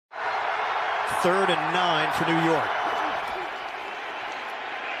3rd and 9 for New York.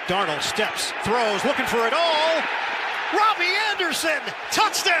 Darnold steps, throws, looking for it all. Robbie Anderson,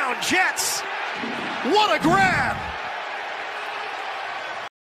 touchdown Jets. What a grab.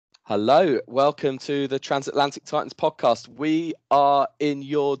 Hello, welcome to the Transatlantic Titans podcast. We are in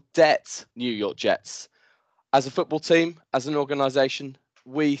your debt, New York Jets. As a football team, as an organisation,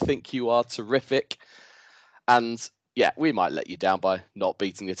 we think you are terrific. And yeah, we might let you down by not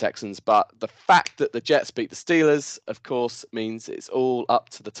beating the Texans, but the fact that the Jets beat the Steelers, of course, means it's all up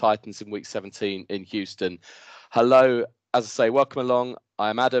to the Titans in Week 17 in Houston. Hello, as I say, welcome along.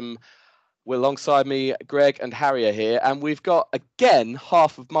 I'm Adam. Alongside me, Greg and Harry are here, and we've got, again,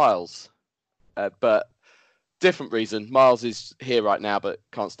 half of Miles, but different reason. Miles is here right now, but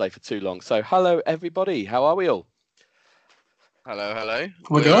can't stay for too long. So, hello, everybody. How are we all? Hello.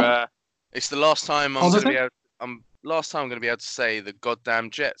 We're good. It's the last time I'm Positive? going to be able to say the goddamn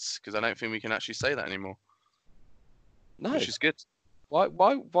Jets, because I don't think we can actually say that anymore. No. Which is good. Why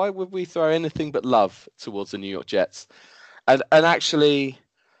would we throw anything but love towards the New York Jets? And actually,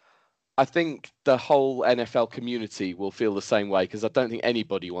 I think the whole NFL community will feel the same way, because I don't think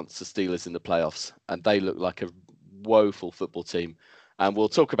anybody wants the Steelers in the playoffs, and they look like a woeful football team. And we'll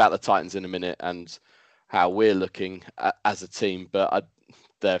talk about the Titans in a minute and how we're looking as a team, but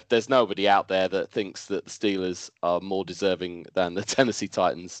there's nobody out there that thinks that the Steelers are more deserving than the Tennessee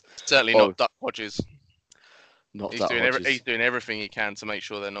Titans. Certainly not Duck Hodges. He's doing everything he can to make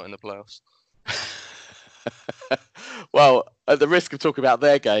sure they're not in the playoffs. Well, at the risk of talking about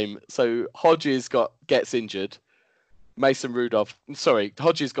their game, so Hodges gets injured.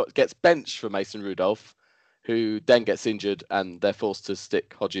 Hodges gets benched for Mason Rudolph, who then gets injured, and they're forced to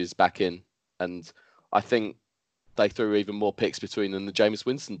stick Hodges back in. And I think they threw even more picks between them than Jameis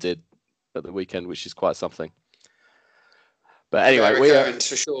Winston did at the weekend, which is quite something. But anyway, we are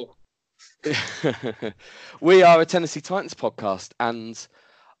for sure. We are a Tennessee Titans podcast, and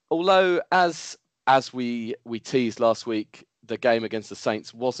although as we teased last week, the game against the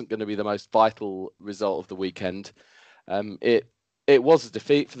Saints wasn't going to be the most vital result of the weekend. It was a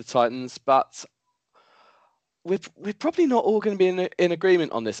defeat for the Titans, but we're probably not all going to be in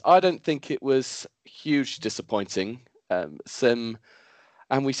agreement on this. I don't think it was hugely disappointing. And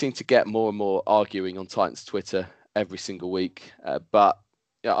we seem to get more and more arguing on Titans Twitter every single week. But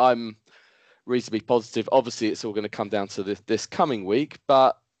yeah, I'm reasonably positive. Obviously, it's all going to come down to this coming week.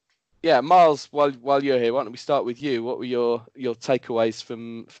 But yeah, Miles, while you're here, why don't we start with you? What were your takeaways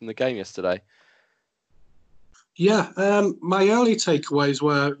from the game yesterday? Yeah, my early takeaways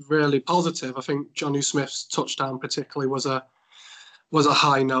were really positive. I think Jonnu Smith's touchdown particularly was a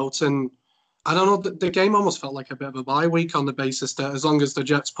high note, and I don't know, the game almost felt like a bit of a bye week on the basis that as long as the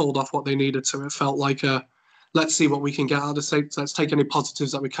Jets pulled off what they needed to, it felt like let's see what we can get out of the Saints. Let's take any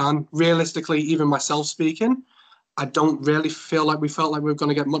positives that we can. Realistically, even myself speaking, I don't really feel like we felt like we were going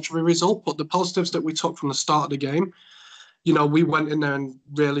to get much of a result, but the positives that we took from the start of the game, we went in there and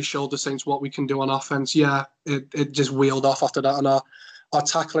really showed the Saints what we can do on offense. Yeah, it just wheeled off after that, and our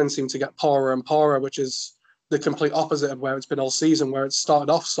tackling seemed to get poorer and poorer, which is the complete opposite of where it's been all season, where it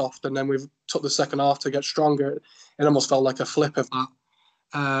started off soft and then we've took the second half to get stronger. It almost felt like a flip of that.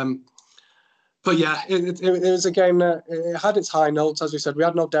 But yeah, it was a game that it had its high notes. As we said, we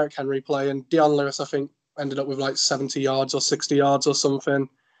had no Derrick Henry play, and Dion Lewis, I think, ended up with like 70 yards or 60 yards or something.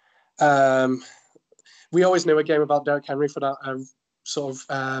 We always knew a game about Derrick Henry for that sort of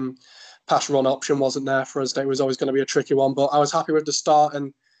pass run option wasn't there for us. It was always going to be a tricky one, but I was happy with the start.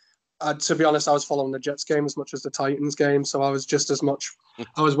 And to be honest, I was following the Jets game as much as the Titans game. So I was just as much,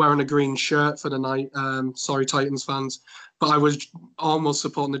 I was wearing a green shirt for the night. Sorry, Titans fans. But I was almost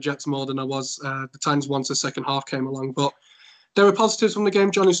supporting the Jets more than I was the Titans once the second half came along. But there were positives from the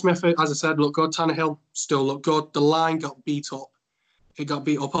game. Jonnu Smith, as I said, looked good. Tannehill still looked good. The line got beat up. It got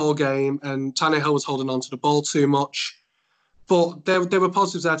beat up all game, and Tannehill was holding on to the ball too much. But there were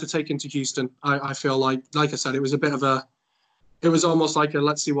positives there to take into Houston. I feel like I said, it was a bit of it was almost like a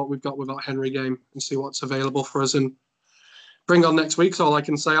let's see what we've got without Henry game and see what's available for us and bring on next week's all I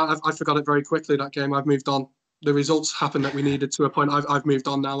can say. I forgot it very quickly, that game. I've moved on. The results happened that we needed to a point. I've moved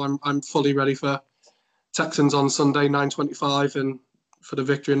on now. I'm fully ready for Texans on Sunday, 9:25, and for the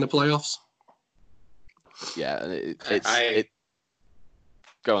victory in the playoffs. Yeah, it's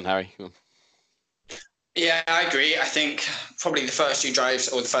Go on, Harry. Go on. Yeah, I agree. I think probably the first two drives,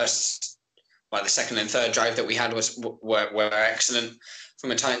 or the second and third drive that we had were excellent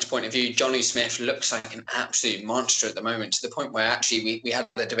from a Titans point of view. Jonnu Smith looks like an absolute monster at the moment, to the point where actually we had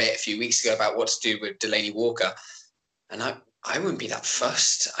a debate a few weeks ago about what to do with Delaney Walker. And I wouldn't be that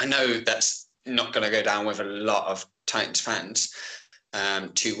fussed. I know that's not going to go down with a lot of Titans fans,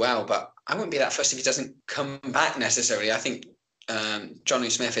 too well. But I wouldn't be that fussed if he doesn't come back necessarily. I think Johnny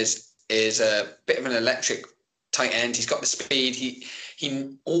Smith is a bit of an electric tight end. He's got the speed.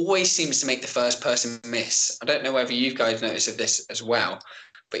 He always seems to make the first person miss. I don't know whether you guys notice of this as well,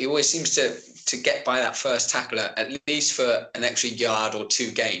 but he always seems to get by that first tackler at least for an extra yard or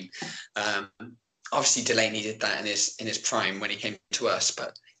two gain. Obviously, Delaney did that in his prime when he came to us,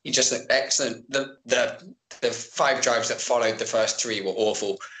 but he just looked excellent. The 5 drives that followed the first 3 were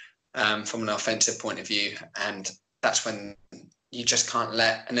awful from an offensive point of view, and that's when you just can't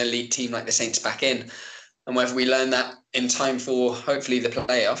let an elite team like the Saints back in. And whether we learn that in time for hopefully the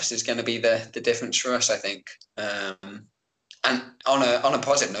playoffs is going to be the difference for us, I think. And on a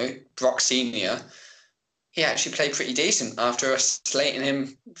positive note, Brock Senior, he actually played pretty decent after us slating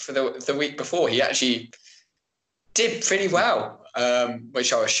him for the week before. He actually did pretty well,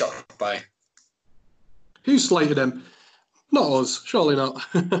 which I was shocked by. Who slated him? Not us, surely not.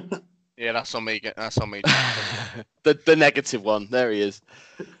 Yeah, that's on me. That's on me. the negative one. There he is.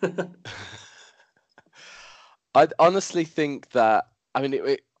 I honestly think that, I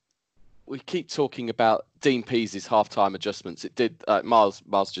mean, we keep talking about Dean Pease's halftime adjustments. It did, Miles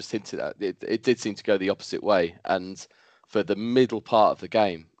just hinted at it did seem to go the opposite way. And for the middle part of the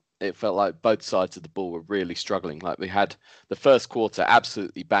game, it felt like both sides of the ball were really struggling. Like we had the first quarter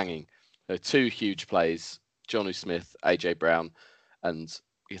absolutely banging. There were 2 huge plays, Jonnu Smith, AJ Brown, and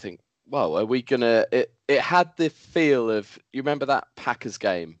you think, well, are we gonna? It had the feel of, you remember that Packers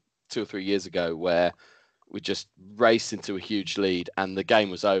game 2 or 3 years ago where we just raced into a huge lead and the game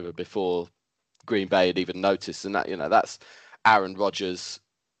was over before Green Bay had even noticed. And that, that's Aaron Rodgers,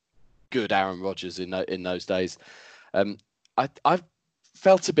 good Aaron Rodgers in those days. I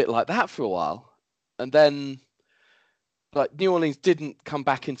felt a bit like that for a while, and then like New Orleans didn't come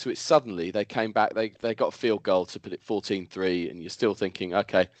back into it suddenly. They came back. They got a field goal to put it 14-3, and you're still thinking,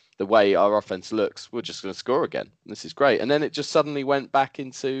 okay, the way our offense looks, we're just going to score again. This is great. And then it just suddenly went back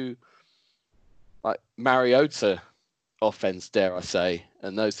into like Mariota offense, dare I say,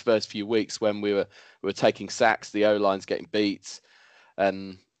 and those first few weeks when we were taking sacks, the O-line's getting beat,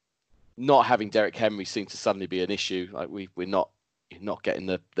 and not having Derrick Henry seemed to suddenly be an issue. Like we're not getting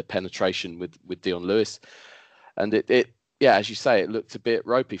the penetration with Dion Lewis, and it as you say, it looked a bit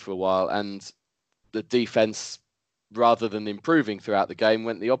ropey for a while, and the defense, rather than improving throughout the game,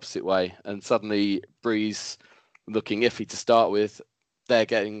 went the opposite way, and suddenly Breeze looking iffy to start with. They're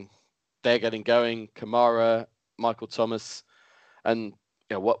getting going. Kamara, Michael Thomas, and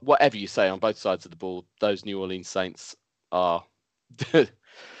whatever you say on both sides of the ball, those New Orleans Saints are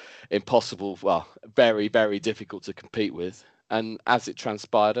impossible. Well, very, very difficult to compete with. And as it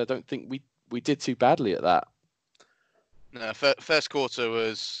transpired, I don't think we did too badly at that. No, first quarter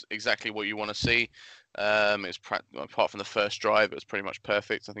was exactly what you want to see. It's apart from the first drive, it was pretty much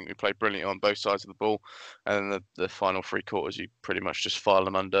perfect. I think we played brilliantly on both sides of the ball, and then the final 3 quarters, you pretty much just file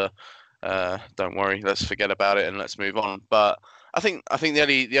them under. Don't worry, let's forget about it and let's move on. But I think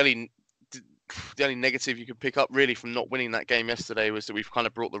the only negative you could pick up really from not winning that game yesterday was that we've kind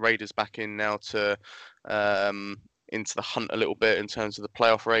of brought the Raiders back in now to into the hunt a little bit in terms of the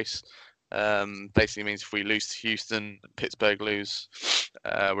playoff race. Basically means if we lose to Houston, Pittsburgh lose,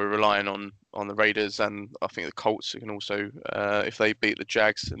 we're relying on the Raiders, and I think the Colts can also, if they beat the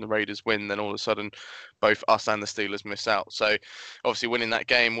Jags and the Raiders win, then all of a sudden both us and the Steelers miss out. So obviously winning that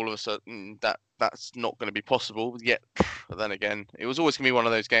game, all of a sudden that's not going to be possible. Yet then again, it was always going to be one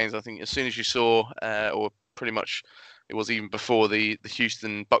of those games. I think as soon as you saw, or pretty much it was even before the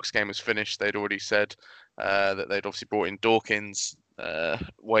Houston Bucks game was finished, they'd already said that they'd obviously brought in Dawkins,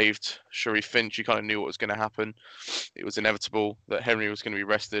 waived Sharif Finch. You kind of knew what was going to happen. It was inevitable that Henry was going to be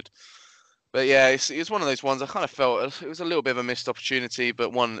rested. But yeah, it's one of those ones I kind of felt it was a little bit of a missed opportunity,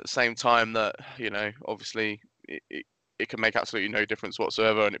 but one at the same time that, obviously it can make absolutely no difference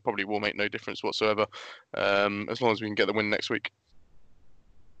whatsoever, and it probably will make no difference whatsoever as long as we can get the win next week.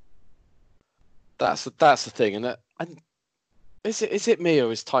 That's the thing, and is it me,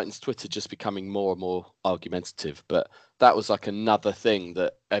 or is Titans Twitter just becoming more and more argumentative? But that was like another thing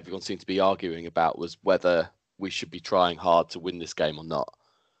that everyone seemed to be arguing about, was whether we should be trying hard to win this game or not.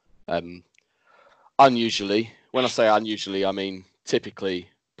 Unusually, when I say unusually, I mean typically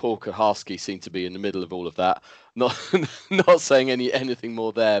Paul Kaharski seemed to be in the middle of all of that. Not saying anything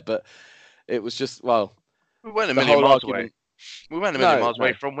more there, but it was just, well, we weren't a million miles away. We weren't a million miles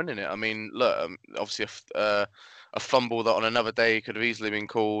away from winning it. I mean, look, obviously a fumble that on another day could have easily been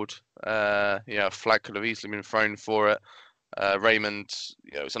called. A flag could have easily been thrown for it. Raymond,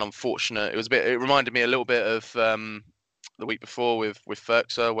 it was an unfortunate. It reminded me a little bit of the week before with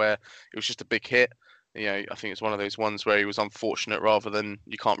Ferkser, where it was just a big hit. I think it's one of those ones where he was unfortunate rather than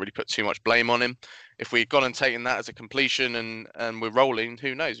you can't really put too much blame on him. If we'd gone and taken that as a completion and we're rolling,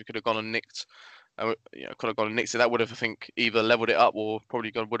 who knows? We could have gone and nicked. It. That would have, I think, either leveled it up or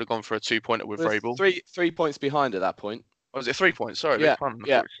probably would have gone for a 2-pointer with Vrabel. 3 points behind at that point. Oh, was it 3 points? Sorry, yeah.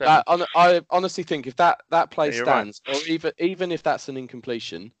 I honestly think if that play stands, right. Or even if that's an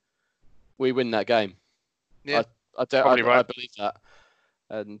incompletion, we win that game. Yeah, I believe that.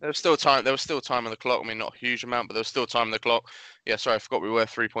 And there was still time. There was still time on the clock. I mean, not a huge amount, but there was still time on the clock. Yeah, sorry, I forgot we were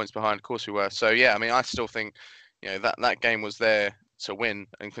 3 points behind. Of course we were. So yeah, I mean, I still think, that game was there to win.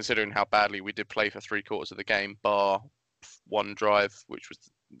 And considering how badly we did play for 3/4 of the game, bar one drive, which was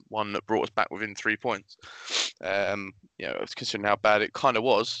one that brought us back within 3 points. Considering how bad it kind of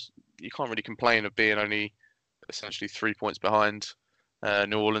was, you can't really complain of being only essentially 3 points behind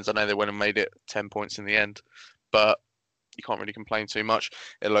New Orleans. I know they went and made it 10 points in the end, but you can't really complain too much.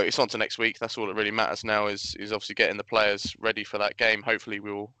 It's on to next week. That's all that really matters now is obviously getting the players ready for that game. Hopefully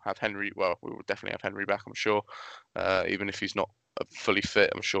we will have Henry. Well, we will definitely have Henry back, I'm sure. Even if he's not fully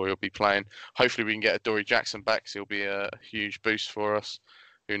fit, I'm sure he'll be playing. Hopefully we can get Adoree Jackson back, so he'll be a huge boost for us.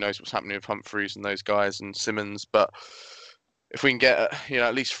 Who knows what's happening with Humphreys and those guys and Simmons. But if we can get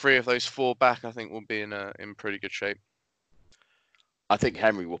at least 3 of those 4 back, I think we'll be in pretty good shape. I think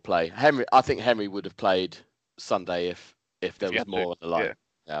Henry will play. I think Henry would have played Sunday if there was more on the line.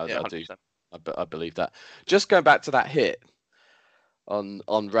 Yeah, I do. I believe that. Just going back to that hit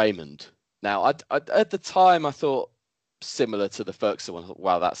on Raymond. Now, at the time, I thought similar to the Ferguson one. I thought,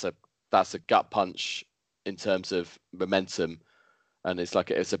 wow, that's a gut punch in terms of momentum, and it's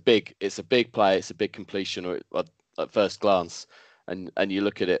a big play. It's a big completion at first glance, and you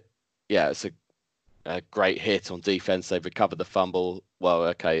look at it. Yeah, it's a great hit on defense. They've recovered the fumble. Well,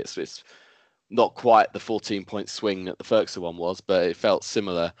 okay, it's not quite the 14-point swing that the Ferguson one was, but it felt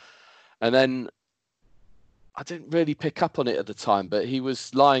similar. And then I didn't really pick up on it at the time, but he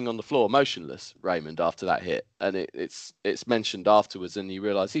was lying on the floor, motionless, Raymond, after that hit. And it's mentioned afterwards, and you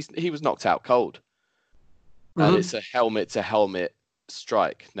realise he was knocked out cold. Mm-hmm. And it's a helmet-to-helmet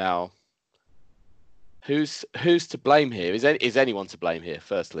strike. Now, who's to blame here? Is anyone to blame here,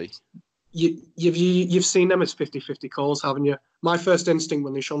 firstly? You've seen them as 50-50 calls, haven't you? My first instinct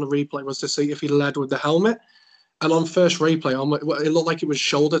when they showed the replay was to see if he led with the helmet. And on first replay, it looked like it was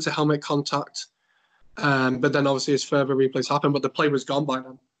shoulder to helmet contact. But then obviously as further replays happened, but the play was gone by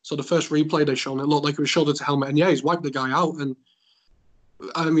then. So the first replay they showed, it looked like it was shoulder to helmet. And yeah, he's wiped the guy out. And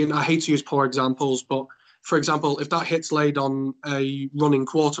I mean, I hate to use poor examples, but for example, if that hit's laid on a running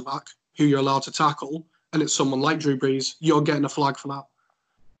quarterback who you're allowed to tackle, and it's someone like Drew Brees, you're getting a flag for that.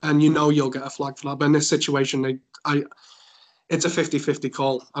 And you'll get a flag for that. But in this situation, it's a 50-50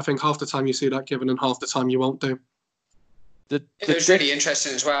 call. I think half the time you see that given and half the time you won't do. It was really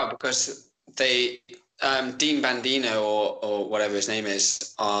interesting as well because they Dean Bandino or whatever his name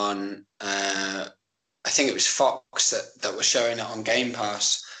is on I think it was Fox that was showing it on Game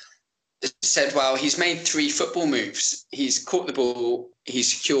Pass. It said, well, he's made 3 football moves. He's caught the ball,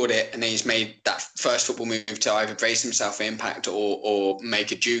 he's secured it, and then he's made that first football move to either brace himself for impact or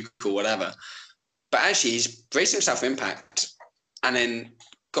make a juke or whatever. But actually, he's braced himself for impact and then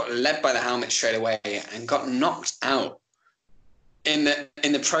got led by the helmet straight away and got knocked out in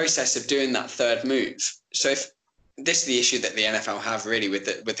the process of doing that third move. So if this is the issue that the NFL have really with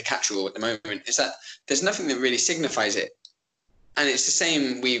the catch rule at the moment, is that there's nothing that really signifies it. And it's the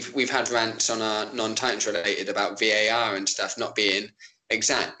same, we've had rants on our non-Titans related about VAR and stuff not being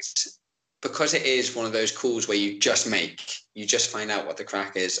exact, because it is one of those calls where you just find out what the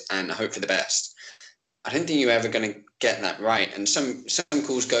crack is and hope for the best. I don't think you're ever going to get that right. And some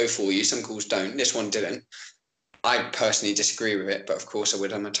calls go for you, some calls don't. This one didn't. I personally disagree with it, but of course I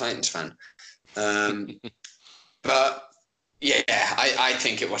would. I'm a Titans fan. But yeah, I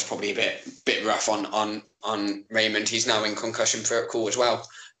think it was probably a bit rough on Raymond. He's now in concussion protocol as well,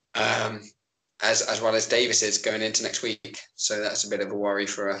 as well as Davis is going into next week. So that's a bit of a worry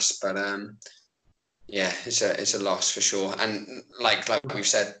for us. But yeah, it's a loss for sure. And like we've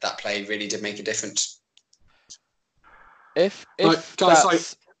said, that play really did make a difference. If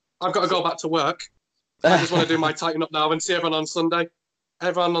guys, I've got to go back to work. I just want to do my tighten up now and see everyone on Sunday.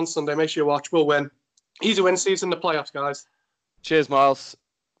 Everyone on Sunday, make sure you watch. We'll win. Easy win season, the playoffs, guys. Cheers, Miles.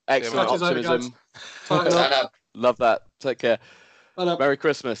 Excellent optimism. Love that. Take care. Merry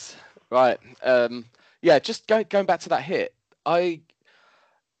Christmas. Right. Yeah, just going back to that hit.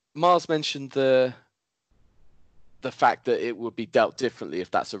 Miles mentioned the fact that it would be dealt differently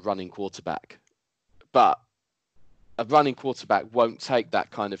if that's a running quarterback. But a running quarterback won't take that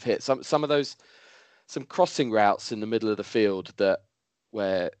kind of hit. Some crossing routes in the middle of the field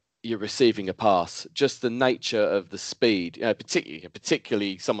where you're receiving a pass. Just the nature of the speed,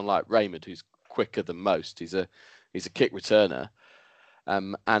 particularly someone like Raymond, who's quicker than most. He's a kick returner,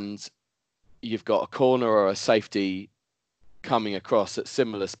 and you've got a corner or a safety coming across at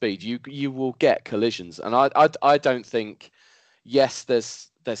similar speed. You will get collisions, and I don't think. Yes, there's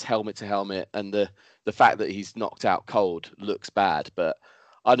helmet to helmet, and the fact that he's knocked out cold looks bad, but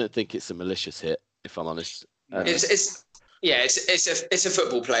I don't think it's a malicious hit, if I'm honest. It's a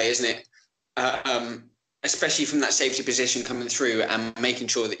football play, isn't it? Especially from that safety position coming through and making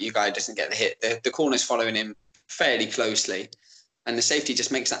sure that your guy doesn't get the hit. The corner's following him fairly closely, and the safety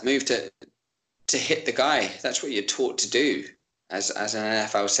just makes that move to hit the guy. That's what you're taught to do as an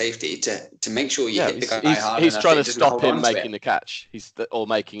NFL safety, to make sure you hit the guy hard. He's trying to stop him making the catch.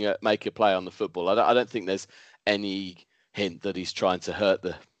 Make a play on the football. I don't think there's any hint that he's trying to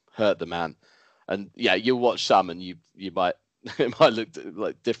hurt the man. And yeah, you watch some and you might it might look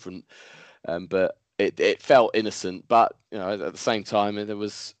like different, but it felt innocent. But at the same time, there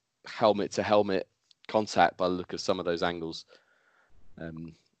was helmet to helmet contact by the look of some of those angles.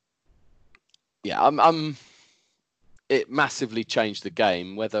 It massively changed the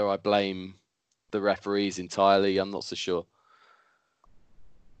game. Whether I blame the referees entirely, I'm not so sure.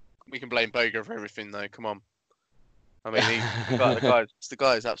 We can blame Boga for everything, though. Come on. I mean, the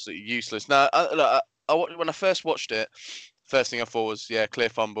guy is absolutely useless. Now, when I first watched it, first thing I thought was, clear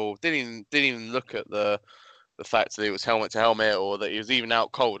fumble. Didn't even look at the fact that it was helmet to helmet or that he was even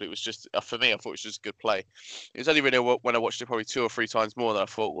out cold. It was just, for me, I thought it was just a good play. It was only really when I watched it probably 2 or 3 times more that I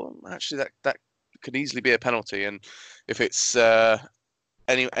thought, well, actually, that could easily be a penalty. And if it's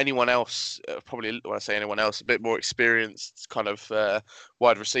anyone else, probably when I say anyone else, a bit more experienced kind of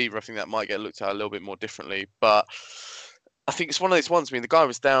wide receiver, I think that might get looked at a little bit more differently. But I think it's one of those ones. I mean, the guy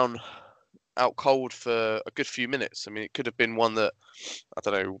was down out cold for a good few minutes. I mean, it could have been one that, I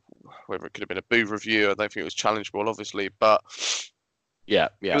don't know whether it could have been a boo review. I don't think it was challengeable, obviously, but yeah,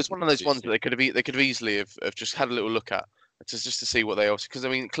 it was one of those ones that they could have easily have just had a little look at. Just to see what they also, because I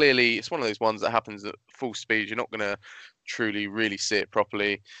mean, clearly it's one of those ones that happens at full speed. You're not going to truly really see it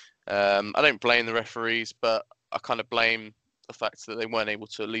properly. I don't blame the referees, but I kind of blame the fact that they weren't able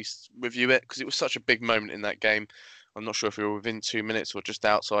to at least review it, because it was such a big moment in that game. I'm not sure if we were within 2 minutes or just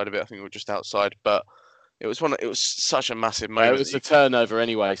outside of it. I think we were just outside, but it was such a massive moment. Yeah, it was a turnover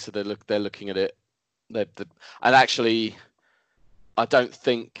anyway, so they're looking at it. And actually, I don't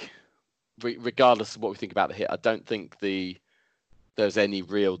think, regardless of what we think about the hit, I don't think there's any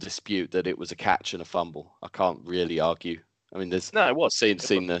real dispute that it was a catch and a fumble. I can't really argue. I mean, it was seen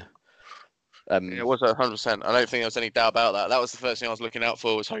the. It was 100%. I don't think there was any doubt about that. That was the first thing I was looking out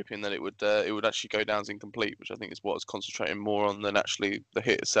for. Was hoping that it would actually go down as incomplete, which I think is what I was concentrating more on than actually the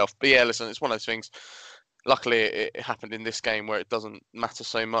hit itself. But yeah, listen, it's one of those things. Luckily, it happened in this game where it doesn't matter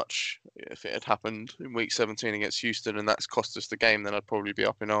so much. If it had happened in week 17 against Houston and that's cost us the game, then I'd probably be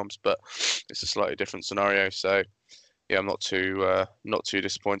up in arms. But it's a slightly different scenario. So yeah, I'm not too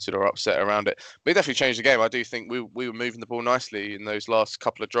disappointed or upset around it. But it definitely changed the game. I do think we were moving the ball nicely in those last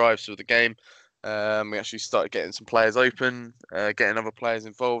couple of drives of the game. We actually started getting some players open, getting other players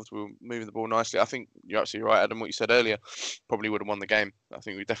involved. We were moving the ball nicely. I think you're absolutely right, Adam. What you said earlier, probably would have won the game. I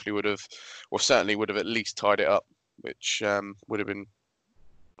think we definitely would have, or certainly would have at least tied it up, which would have been.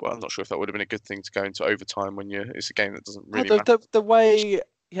 Well, I'm not sure if that would have been a good thing to go into overtime when it's a game that doesn't really matter. The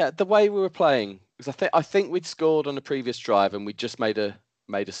way we were playing, because I think we'd scored on a previous drive and we just made a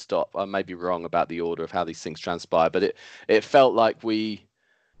stop. I may be wrong about the order of how these things transpire, but it felt like we,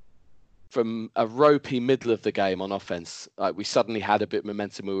 from a ropey middle of the game on offense, like we suddenly had a bit of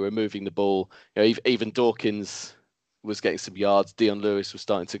momentum. We were moving the ball. Even Dawkins was getting some yards. Dion Lewis was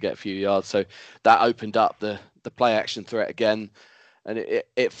starting to get a few yards. So that opened up the play action threat again. And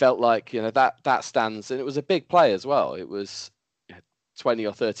it felt like, that stands. And it was a big play as well. It was 20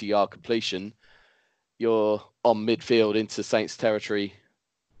 or 30 yard completion. You're on midfield into Saints territory,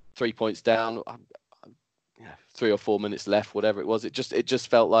 3 points down, 3 or 4 minutes left, whatever it was. It just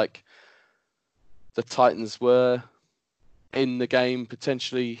felt like the Titans were in the game,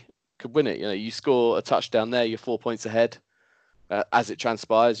 potentially could win it. You score a touchdown there, you're 4 points ahead. As it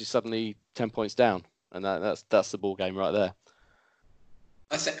transpires, you're suddenly 10 points down, and that's the ball game right there.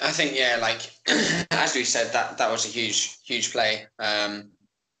 I think yeah, like as we said, that was a huge play.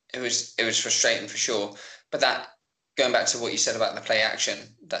 It was frustrating for sure, but that, going back to what you said about the play action,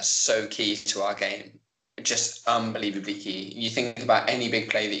 that's so key to our game. Just unbelievably key. You think about any big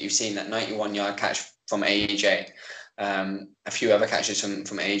play that you've seen, that 91-yard catch from AJ, a few other catches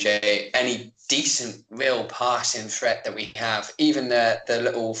from AJ, any decent real passing threat that we have, even the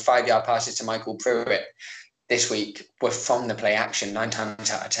little 5-yard passes to Michael Pruitt. this week were from the play action 9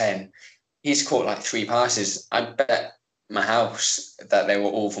 times out of 10. He's caught like 3 passes. I bet my house that they were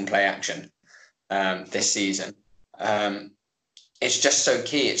all from play action this season. It's just so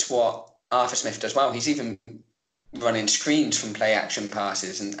key. It's what Arthur Smith does well. He's even running screens from play action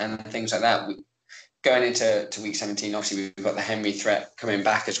passes and things like that. Going into week 17, obviously we've got the Henry threat coming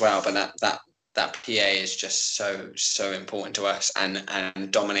back as well, but that PA is just so important to us and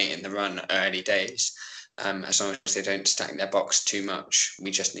dominating the run early days. As long as they don't stack their box too much,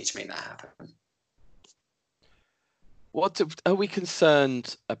 we just need to make that happen. What are we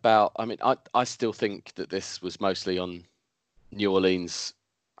concerned about? I mean, I still think that this was mostly on New Orleans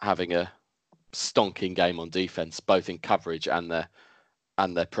having a stonking game on defense, both in coverage and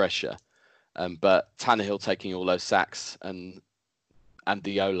their pressure. But Tannehill taking all those sacks and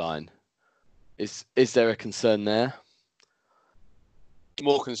the O-line, is there a concern there?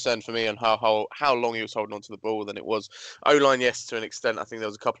 More concern for me on how long he was holding on to the ball than it was O-line. Yes, to an extent. I think there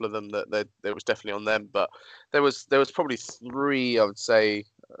was a couple of them that there was definitely on them, but there was probably 3. I would say,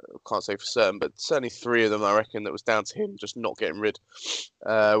 can't say for certain, but certainly 3 of them I reckon that was down to him just not getting rid,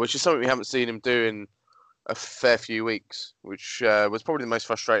 which is something we haven't seen him do in a fair few weeks, which was probably the most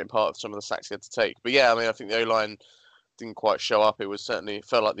frustrating part of some of the sacks he had to take. But yeah, I mean, I think the O-line didn't quite show up. It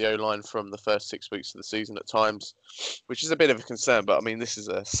felt like the O-line from the first 6 weeks of the season at times, which is a bit of a concern. But I mean, this is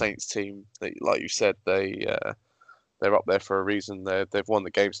a Saints team that, like you said, they're up there for a reason. They've won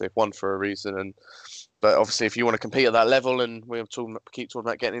the games they've won for a reason. But obviously, if you want to compete at that level, and keep talking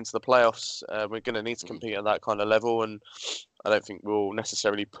about getting into the playoffs, we're going to need to compete at that kind of level. And I don't think we'll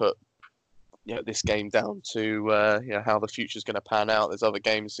necessarily put this game down to how the future's going to pan out. There's other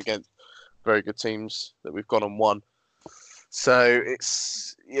games against very good teams that we've gone and won. So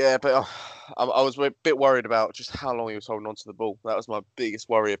but I was a bit worried about just how long he was holding on to the ball. That was my biggest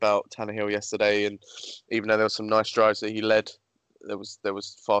worry about Tannehill yesterday. And even though there were some nice drives that he led, there was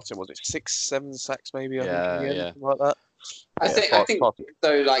far too, was it 6-7 sacks maybe? I think, something like that. I think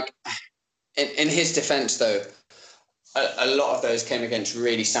though, like in his defence though, a lot of those came against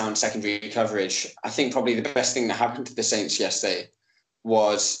really sound secondary coverage. I think probably the best thing that happened to the Saints yesterday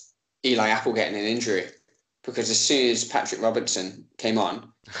was Eli Apple getting an injury. Because as soon as Patrick Robertson came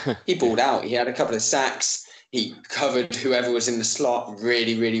on, he balled out. He had a couple of sacks. He covered whoever was in the slot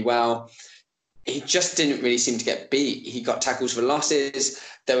really, really well. He just didn't really seem to get beat. He got tackles for losses.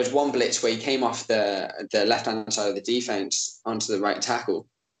 There was one blitz where he came off the left-hand side of the defense onto the right tackle,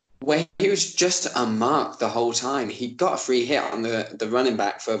 where he was just unmarked the whole time. He got a free hit on the running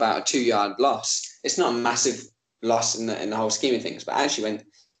back for about a 2-yard loss. It's not a massive loss in the whole scheme of things, but actually when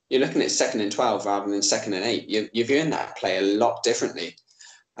you're looking at 2nd and 12 rather than 2nd and 8, you're viewing that play a lot differently.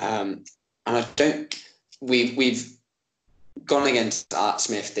 And I don't. We've gone against Art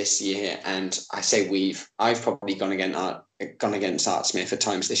Smith this year, and I say I've probably gone against Art Smith at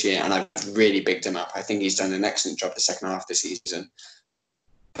times this year, and I've really bigged him up. I think he's done an excellent job the second half of the season.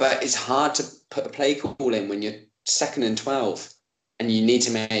 But it's hard to put a play call in when you're 2nd and 12, and you need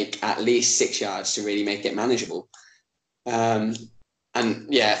to make at least 6 yards to really make it manageable. And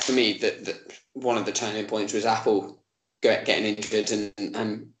yeah, for me, one of the turning points was Apple getting injured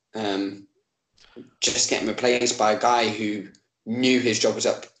and just getting replaced by a guy who knew his job was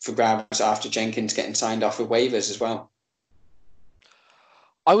up for grabs after Jenkins getting signed off with waivers as well.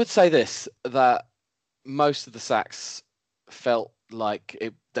 I would say that most of the sacks felt like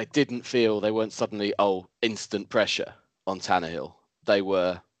they weren't suddenly instant pressure on Tannehill. They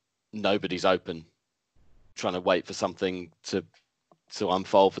were nobody's open, trying to wait for something to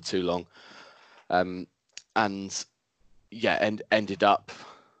unfold for too long, and ended up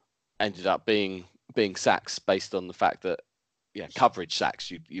being sacks based on the fact that coverage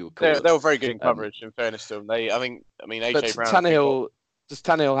sacks you would call they were very good in coverage. In fairness to them, AJ Brown. Does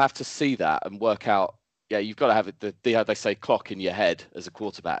Tannehill have to see that and work out? Yeah, you've got to have how they say clock in your head as a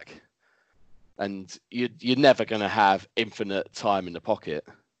quarterback, and you're never going to have infinite time in the pocket.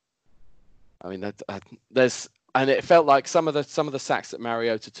 I mean, and it felt like some of the sacks that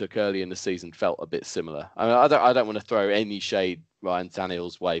Mariota took early in the season felt a bit similar. I mean, I don't want to throw any shade Ryan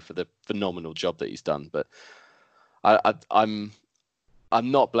Tannehill's way for the phenomenal job that he's done, but I'm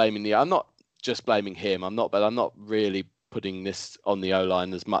not blaming I'm not just blaming him. I'm not really putting this on the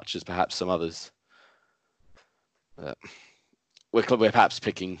O-line as much as perhaps some others. We're perhaps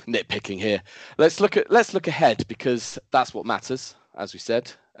nitpicking here. Let's look ahead, because that's what matters. As we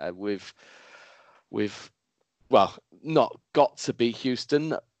said, we've not got to beat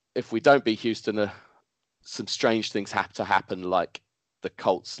Houston. If we don't beat Houston, some strange things have to happen, like the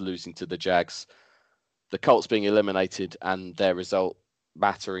Colts losing to the Jags, the Colts being eliminated, and their result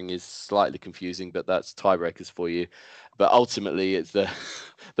mattering is slightly confusing, but that's tiebreakers for you. But ultimately, it's the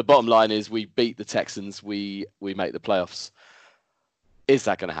bottom line is we beat the Texans, we make the playoffs. Is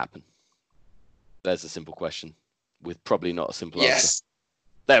that going to happen? There's a simple question with probably not a simple answer.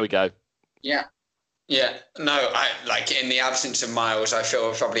 There we go. Yeah. No, I like in the absence of Miles, I feel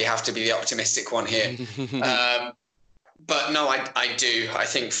I probably have to be the optimistic one here. But no, I do. I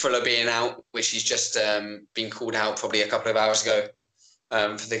think Fuller being out, which he's just been called out probably a couple of hours ago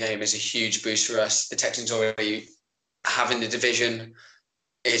for the game, is a huge boost for us. The Texans already having the division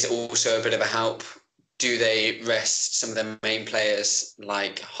is also a bit of a help. Do they rest some of their main players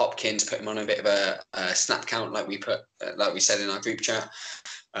like Hopkins, put him on a bit of a snap count like we said in our group chat?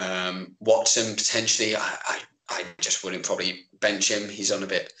 Watson potentially, I just wouldn't probably bench him.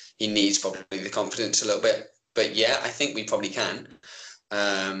 He needs probably the confidence a little bit. But yeah, I think we probably can.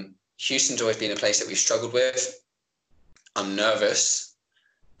 Houston's always been a place that we've struggled with. I'm nervous.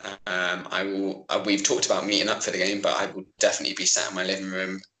 We've talked about meeting up for the game, but I will definitely be sat in my living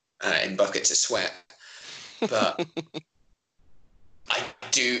room in buckets of sweat. But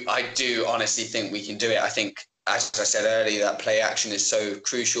I do honestly think we can do it. I think, as I said earlier, that play action is so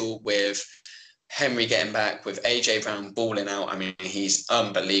crucial with Henry getting back, with AJ Brown balling out. I mean, he's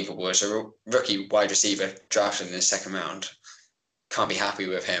unbelievable as a rookie wide receiver drafted in the second round. Can't be happy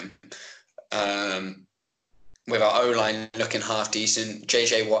with him. With our O-line looking half decent,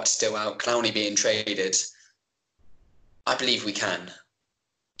 JJ Watt still out, Clowney being traded, I believe we can.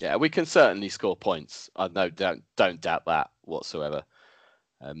 Yeah, we can certainly score points. I don't doubt that whatsoever.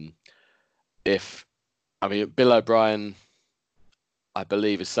 Bill O'Brien, I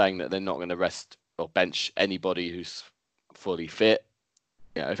believe, is saying that they're not going to rest or bench anybody who's fully fit.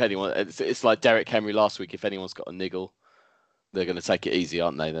 If anyone, it's like Derrick Henry last week. If anyone's got a niggle, they're going to take it easy,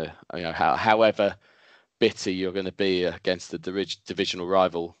 aren't they? However bitter you're going to be against the divisional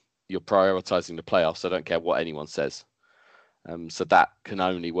rival, you're prioritising the playoffs. I don't care what anyone says. So that can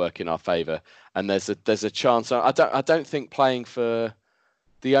only work in our favour. And there's a chance. I don't think playing for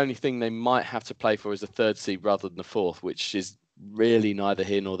the only thing they might have to play for is a third seed rather than the fourth, which is really neither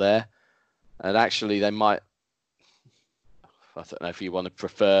here nor there. And actually, they might. I don't know if you want to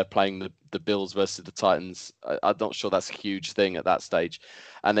prefer playing the Bills versus the Titans. I'm not sure that's a huge thing at that stage.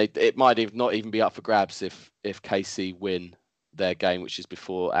 And it might not even be up for grabs if KC win their game, which is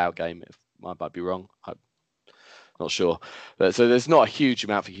before our game. I might be wrong. Not sure. But so there's not a huge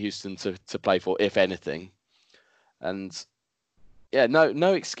amount for Houston to play for, if anything. And yeah,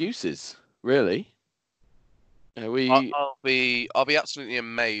 no excuses, really. I'll be absolutely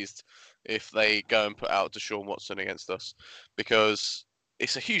amazed if they go and put out Deshaun Watson against us, because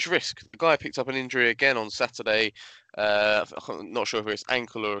it's a huge risk. The guy picked up an injury again on Saturday. I'm not sure if it's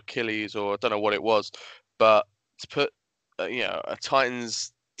ankle or Achilles or I don't know what it was, but to put a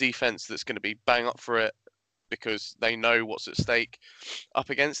Titans defense that's going to be bang up for it because they know what's at stake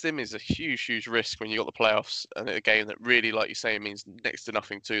up against him is a huge risk when you got the playoffs and a game that really, like you say, means next to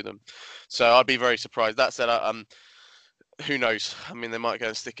nothing to them. So I'd be very surprised. That said, who knows? I mean, they might go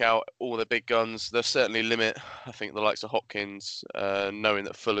and stick out all the big guns. They'll certainly limit, I think, the likes of Hopkins, knowing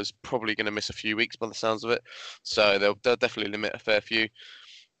that Fuller's probably going to miss a few weeks by the sounds of it. So they'll definitely limit a fair few.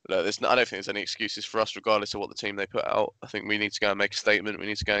 Look, I don't think there's any excuses for us, regardless of what the team they put out. I think we need to go and make a statement. We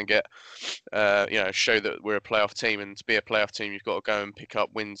need to go and get, show that we're a playoff team. And to be a playoff team, you've got to go and pick up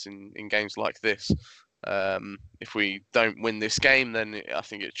wins in games like this. If we don't win this game, then I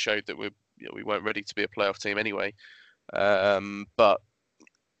think it showed that we weren't ready to be a playoff team anyway. But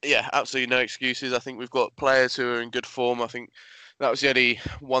yeah, absolutely no excuses. I think we've got players who are in good form. I think that was the only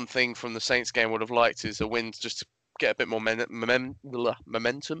one thing from the Saints game I would have liked is a win just to get a bit more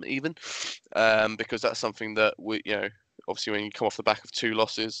momentum even, because that's something that we, obviously when you come off the back of 2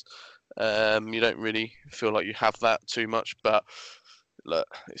 losses, you don't really feel like you have that too much. But look,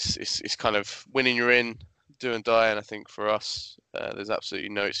 it's kind of winning you're in, do and die, and I think for us, there's absolutely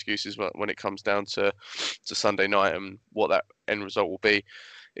no excuses when it comes down to Sunday night and what that end result will be.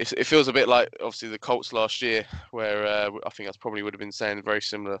 It feels a bit like obviously the Colts last year, where I think I probably would have been saying very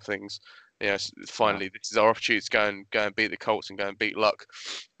similar things. Finally, this is our opportunity to go and beat the Colts and go and beat Luck.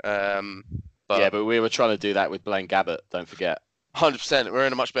 But we were trying to do that with Blaine Gabbert. Don't forget. 100%. We're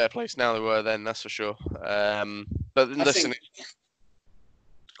in a much better place now than we were then. That's for sure. But listen,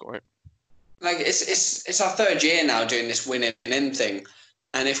 like it's our 3rd year now doing this winning in thing,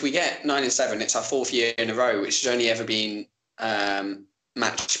 and if we get 9-7, it's our 4th year in a row, which has only ever been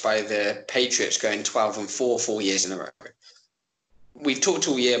matched by the Patriots going 12-4 4 years in a row. We've talked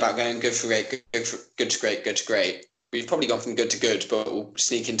all year about going good to great, good to great. We've probably gone from good to good, but we'll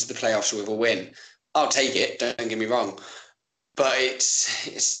sneak into the playoffs with a win. I'll take it. Don't get me wrong, but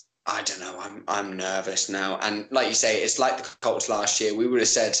it's I don't know. I'm nervous now, and like you say, it's like the Colts last year. We would have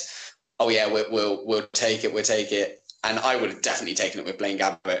said, "Oh yeah, we'll take it," and I would have definitely taken it with Blaine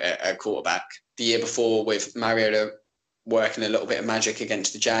Gabbert at quarterback. The year before, with Mariota working a little bit of magic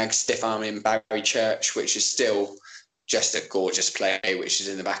against the Jags, stiff arming Barry Church, which is still just a gorgeous play, which is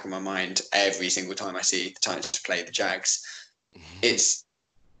in the back of my mind every single time I see the Titans play the Jags.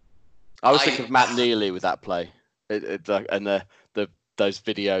 I was thinking of Matt Neely with that play, and those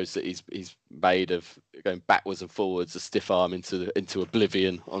videos that he's made of going backwards and forwards, a stiff arm into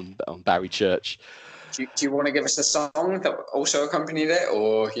oblivion on Barry Church. Do you want to give us a song that also accompanied it,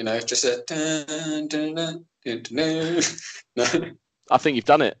 or just a dun, dun, dun, dun, dun, dun. No? I think you've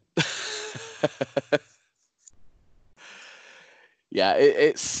done it. Yeah,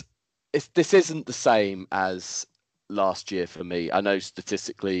 it's this isn't the same as last year for me. I know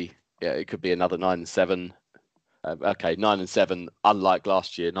statistically, yeah, it could be another 9-7. Okay, 9-7. Unlike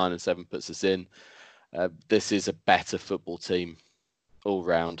last year, 9-7 puts us in. This is a better football team all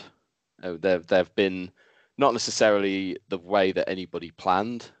round. They've been not necessarily the way that anybody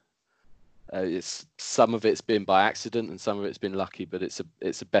planned. Some of it's been by accident and some of it's been lucky, but it's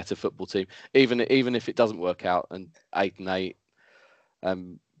a better football team. Even if it doesn't work out and 8-8,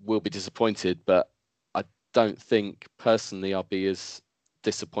 we'll be disappointed. But I don't think personally I'll be as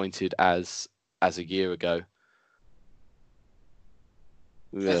disappointed as a year ago.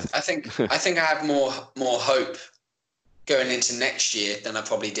 Yeah. I think I have more hope going into next year than I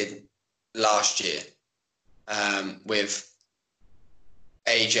probably did last year, with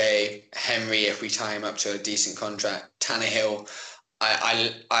AJ, Henry, if we tie him up to a decent contract, Tannehill.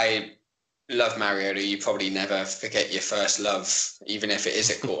 I love Mariota. You probably never forget your first love, even if it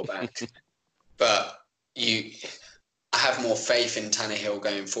is at quarterback. But I have more faith in Tannehill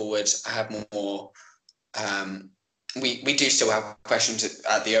going forward. I have more. We do still have questions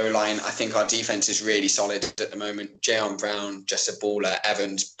at the O-line. I think our defense is really solid at the moment. Jayon Brown, just a baller.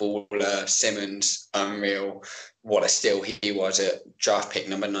 Evans, baller. Simmons, unreal. What a steal he was at draft pick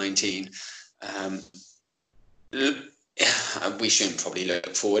number 19. We shouldn't probably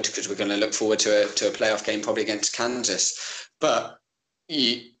look forward, because we're going to look forward to a playoff game probably against Kansas. But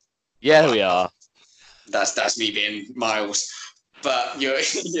we are. That's me being Miles. But you're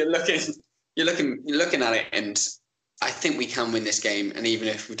looking at it, and I think we can win this game, and even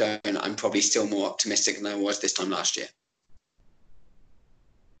if we don't, I'm probably still more optimistic than I was this time last year.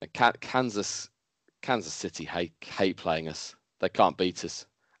 Kansas City hate playing us. They can't beat us.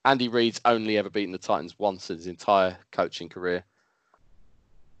 Andy Reid's only ever beaten the Titans once in his entire coaching career.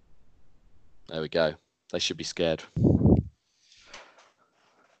 There we go. They should be scared.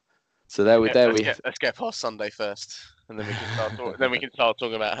 So let's get past Sunday first, and then we can start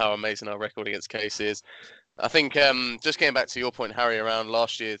talking about how amazing our record against KC is. I think just getting back to your point, Harry, around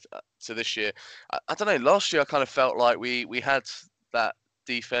last year to this year, I don't know. Last year I kind of felt like we had that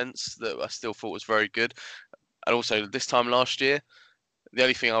defense that I still thought was very good, and also this time last year, the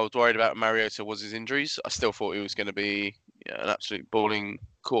only thing I was worried about Mariota was his injuries. I still thought he was going to be an absolute balling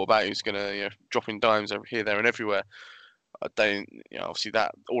quarterback who's going to dropping dimes over here, there, and everywhere. I don't, obviously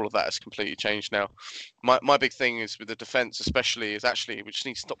that all of that has completely changed now. My big thing is with the defense, especially, is actually we just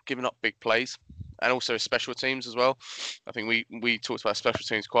need to stop giving up big plays, and also special teams as well. I think we talked about special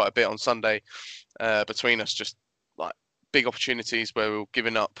teams quite a bit on Sunday between us, just like big opportunities where we're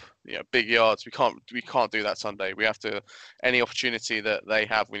giving up big yards. We can't do that Sunday. We have to, any opportunity that they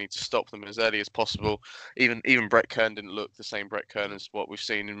have, we need to stop them as early as possible. Even Brett Kern didn't look the same Brett Kern as what we've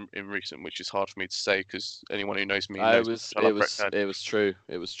seen in recent, which is hard for me to say because anyone who knows me knows it was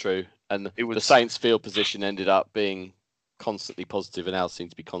true. And the Saints field position ended up being constantly positive and ours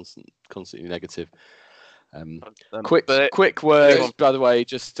seemed to be constantly negative. Quick word, by the way,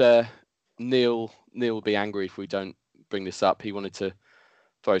 just Neil will be angry if we don't bring this up. He wanted to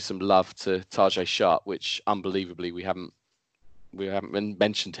throw some love to Tajay Sharp, which unbelievably we haven't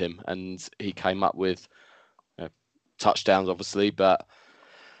mentioned him, and he came up with touchdowns obviously, but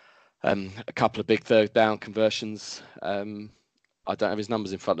a couple of big third down conversions. I don't have his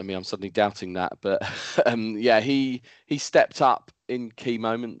numbers in front of me. I'm suddenly doubting that, but he stepped up in key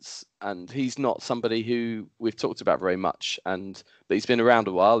moments, and he's not somebody who we've talked about very much. But he's been around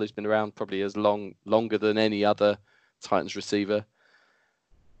a while. He's been around probably longer than any other Titans receiver.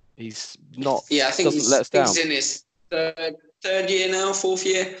 He's not. Yeah, I think he's in his third year now, fourth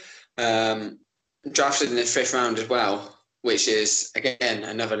year. Drafted in the 5th round as well, which is again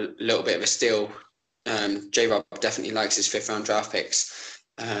another little bit of a steal. J-Rob definitely likes his 5th round draft picks,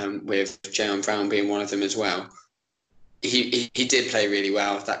 with Jayon Brown being one of them as well. He did play really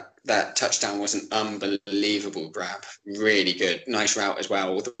well. that touchdown was an unbelievable grab. Really good. Nice route as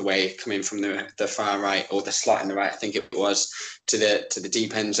well, all the way coming from the far right, or the slot in the right, I think it was, to the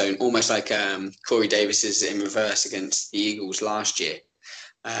deep end zone, almost like Corey Davis's in reverse against the Eagles last year.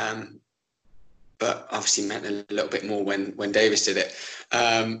 But obviously meant a little bit more when Davis did it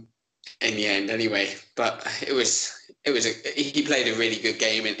in the end anyway. But he played a really good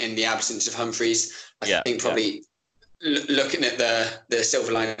game in the absence of Humphries. I think probably looking at the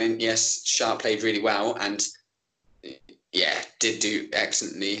silver lining, yes, Sharp played really well and did do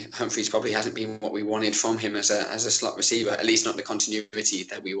excellently. Humphries probably hasn't been what we wanted from him as a slot receiver, at least not the continuity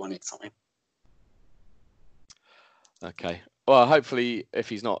that we wanted from him. Okay. Well, hopefully, if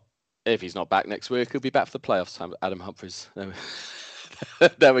he's not back next week, he'll be back for the playoffs. Adam Humphries.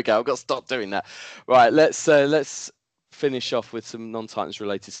 There we go. I've got to stop doing that. Right. Let's finish off with some non-Titans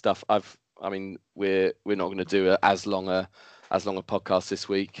related stuff. We're not going to do as long a podcast this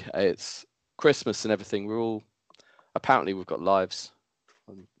week. It's Christmas and everything. Apparently we've got lives.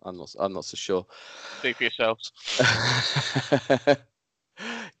 I'm not so sure. Speak for yourselves.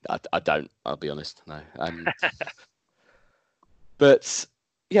 I don't. I'll be honest. No. But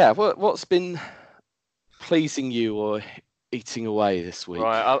yeah, what's been pleasing you or eating away this week?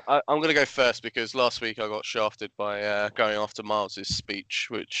 Right, I'm going to go first because last week I got shafted by going after Miles's speech,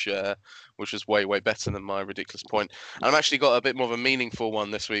 which was way better than my ridiculous point. And I've actually got a bit more of a meaningful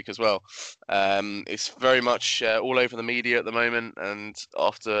one this week as well. It's very much all over the media at the moment, and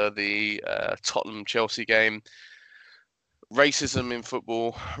after the Tottenham-Chelsea game, racism in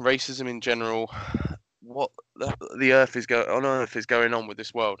football, racism in general, what the earth is going on with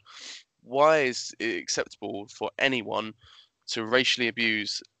this world. Why is it acceptable for anyone to racially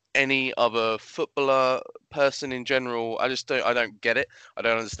abuse any other footballer, person in general? I don't get it. I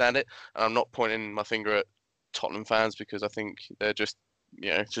don't understand it. And I'm not pointing my finger at Tottenham fans because I think they're just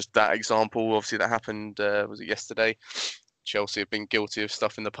that example. Obviously that happened, was it yesterday? Chelsea have been guilty of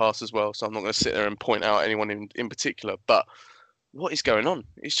stuff in the past as well. So I'm not going to sit there and point out anyone in particular, but what is going on?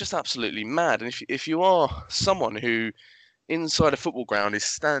 It's just absolutely mad. And if you are someone who inside a football ground is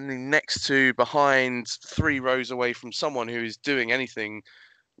standing behind 3 rows away from someone who is doing anything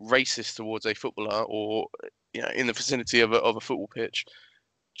racist towards a footballer or in the vicinity of a football pitch,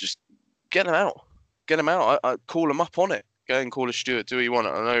 just get them out. I call them up on it. Go and call a Stuart. Do what you want.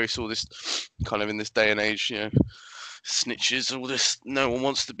 I know it's all this kind of in this day and age, snitches, all this. No one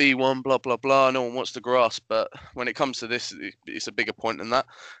wants to be one. Blah blah blah. No one wants to grasp. But when it comes to this, it's a bigger point than that.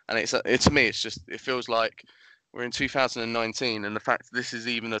 And to me, it feels like we're in 2019, and the fact that this is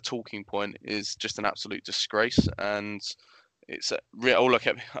even a talking point is just an absolute disgrace. And it's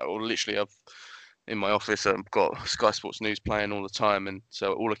literally, in my office, I've got Sky Sports News playing all the time, and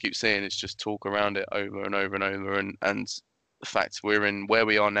so all I keep seeing is just talk around it over and over and over. And the fact we're in where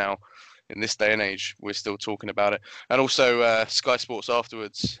we are now, in this day and age, we're still talking about it. And also Sky Sports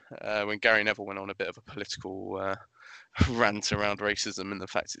afterwards, when Gary Neville went on a bit of a political rant around racism and the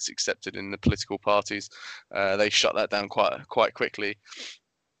fact it's accepted in the political parties, they shut that down quite quickly.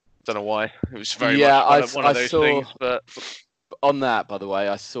 Don't know why. It was very much one of those things. But on that, by the way,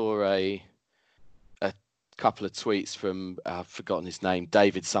 I saw a couple of tweets from I've forgotten his name,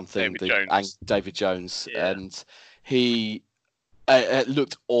 David Jones, yeah. And he it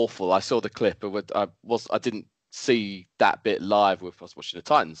looked awful. I saw the clip, but I didn't see that bit live. I was watching the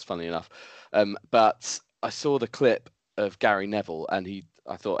Titans, funnily enough, but I saw the clip of Gary Neville, and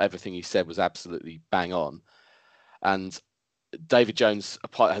I thought everything he said was absolutely bang on. And David Jones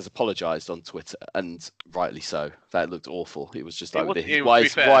has apologised on Twitter, and rightly so. That looked awful. It was just like,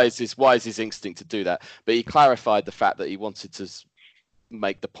 why is his instinct to do that? But he clarified the fact that he wanted to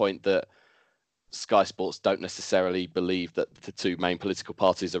make the point that Sky Sports don't necessarily believe that the 2 main political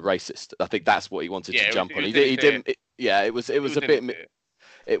parties are racist. I think that's what he wanted to jump on. He didn't. It was a bit.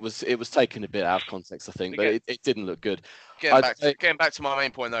 It was taken a bit out of context, I think, but it didn't look good. Getting back to my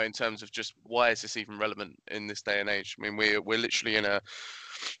main point, though, in terms of just why is this even relevant in this day and age? I mean, we're literally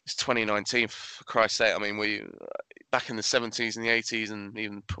it's 2019, for Christ's sake. I mean, we back in the 70s and the 80s, and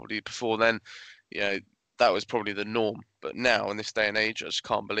even probably before then, that was probably the norm. But now, in this day and age, I just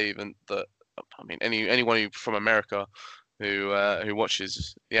can't believe that. I mean, anyone from America who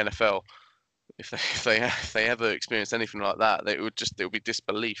watches the NFL, if they ever experienced anything like that, it would be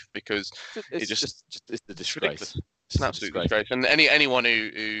disbelief, because it's a disgrace. It's an absolute disgrace. And anyone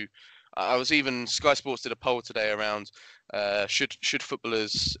who I was even Sky Sports did a poll today around should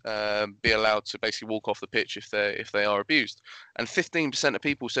footballers be allowed to basically walk off the pitch if they are abused, and 15% of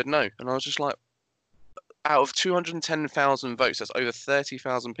people said no. And I was just like, out of 210,000 votes, that's over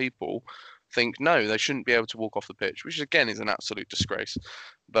 30,000 people. think no, they shouldn't be able to walk off the pitch, which again is an absolute disgrace.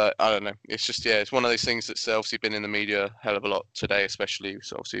 But I don't know. It's just it's one of those things that's obviously been in the media a hell of a lot today, especially.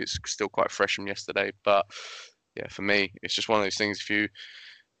 So obviously it's still quite fresh from yesterday. But yeah, for me, it's just one of those things.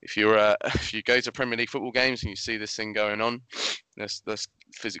 If you go to Premier League football games and you see this thing going on, let's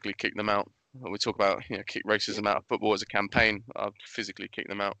physically kick them out. We talk about kick racism out of football as a campaign. I'll physically kick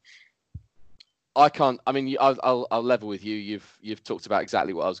them out. I can't. I mean, I'll level with you. You've talked about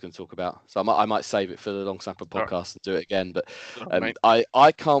exactly what I was going to talk about. So I might save it for the Long Snapper podcast and do it again. But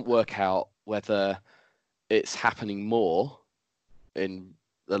I can't work out whether it's happening more in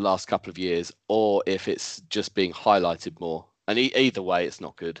the last couple of years or if it's just being highlighted more. And either way, it's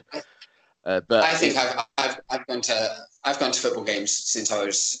not good. But I think I've gone to football games since I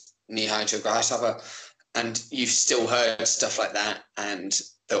was knee high to a grasshopper, and you've still heard stuff like that and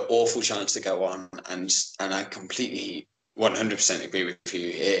the awful chants that go on, and I completely 100% agree with you.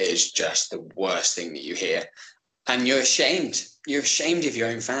 It is just the worst thing that you hear, and you're ashamed. You're ashamed of your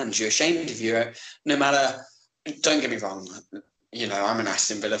own fans. You're ashamed of no matter. Don't get me wrong. I'm an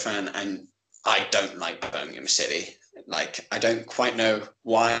Aston Villa fan, and I don't like Birmingham City. Like, I don't quite know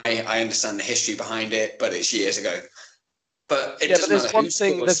why. I understand the history behind it, but it's years ago. But it doesn't matter who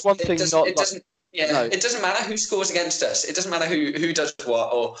scores. There's one thing it doesn't matter who scores against us. It doesn't matter who does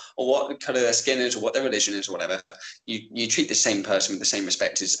what or what colour their skin is or what their religion is or whatever. You treat the same person with the same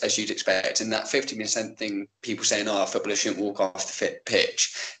respect as you'd expect. And that 50% thing, people saying, footballers shouldn't walk off the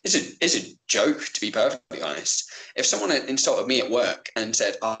pitch, is a joke, to be perfectly honest. If someone had insulted me at work and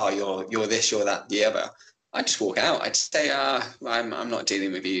said, you're this, you're that, the other, I'd just walk out. I'd say, I'm not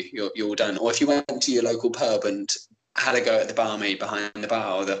dealing with you. You're all done. Or if you went to your local pub and had a go at the barmaid behind the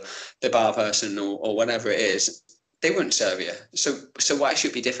bar or the bar person or whatever it is, they wouldn't serve you. So why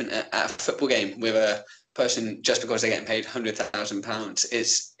should it be different at a football game with a person just because they're getting paid £100,000?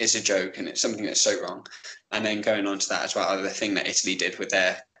 It's a joke, and it's something that's so wrong. And then going on to that as well, the thing that Italy did with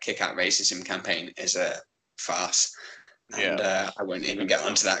their kick out racism campaign is a farce. And I won't even get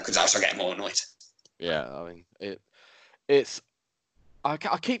onto that because I'll get more annoyed. Yeah, I mean, it's. I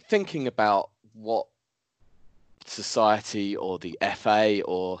keep thinking about what society or the FA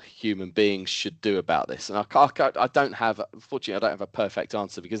or human beings should do about this, and I don't have. Unfortunately, I don't have a perfect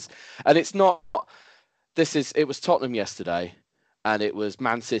answer and it's not. It was Tottenham yesterday, and it was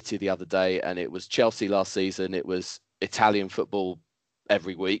Man City the other day, and it was Chelsea last season. It was Italian football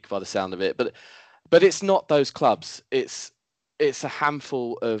every week, by the sound of it. But it's not those clubs. It's a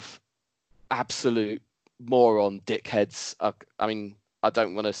handful of absolute moron dickheads. I mean, I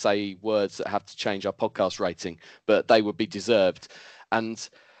don't want to say words that have to change our podcast rating, but they would be deserved. And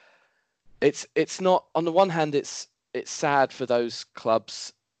it's not, on the one hand, it's sad for those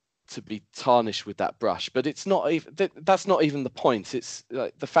clubs to be tarnished with that brush, but it's not even, that's not even the point. It's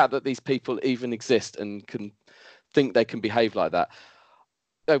like the fact that these people even exist and can think they can behave like that.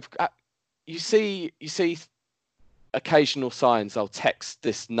 You see occasional signs. I'll text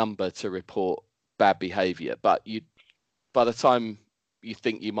this number to report bad behavior, but by the time you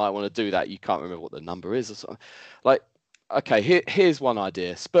think you might want to do that, you can't remember what the number is or something. Like, okay, here's one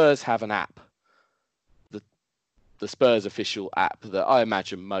idea. Spurs have an app, the Spurs official app that I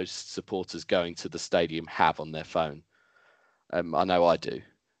imagine most supporters going to the stadium have on their phone. I know I do.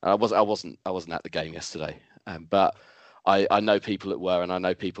 I wasn't at the game yesterday, but I know people that were, and I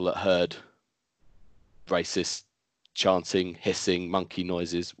know people that heard racist chanting, hissing, monkey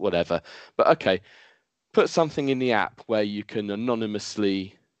noises, whatever. But okay, put something in the app where you can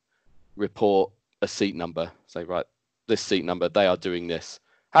anonymously report a seat number. Say, right, this seat number, they are doing this.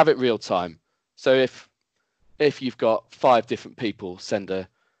 Have it real time. So if you've got 5 different people send a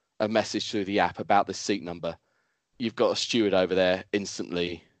message through the app about this seat number, you've got a steward over there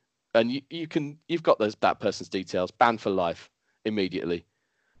instantly, and you've got that person's details, banned for life immediately.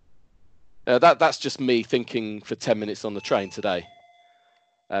 That's just me thinking for 10 minutes on the train today.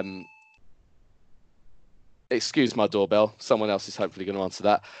 Excuse my doorbell. Someone else is hopefully going to answer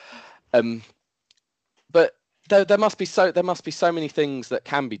that. But there must be so many things that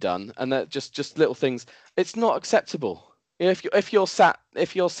can be done, and that just little things. It's not acceptable. You know, if you're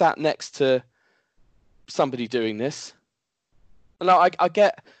sat next to somebody doing this, no, I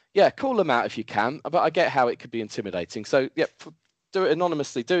get, call them out if you can, but I get how it could be intimidating. So do it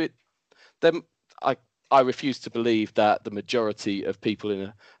anonymously. Do it. Then I refuse to believe that the majority of people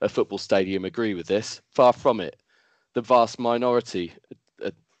in a football stadium agree with this. Far from it. The vast minority,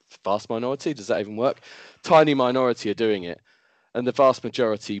 does that even work? Tiny minority are doing it. And the vast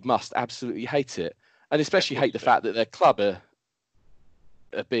majority must absolutely hate it. And especially hate the fact that their club are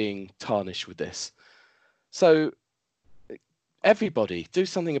being tarnished with this. So Everybody, do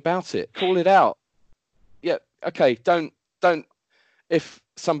something about it. Call it out. Yeah, okay. Don't. If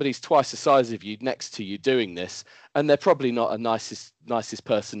somebody's twice the size of you next to you doing this, and they're probably not a nicest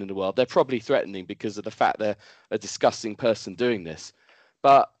person in the world, they're probably threatening because of the fact they're a disgusting person doing this.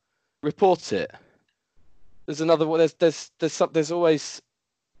 But report it. There's another one. There's always.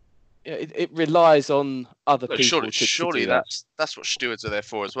 It relies on other people. Surely that's what stewards are there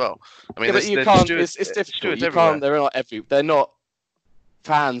for as well. I mean, but you can't. Stewards, it's difficult. You everywhere. can't. They're not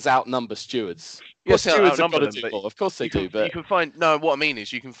fans outnumber stewards. Yes, stewards have got to do more. Of course they do. But you can find. No, what I mean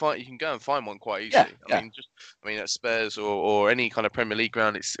is you can go and find one quite easily. Yeah. I mean, at Spurs or any kind of Premier League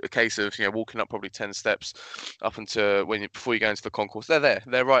ground, it's a case of walking up probably 10 steps up into before you go into the concourse. They're there.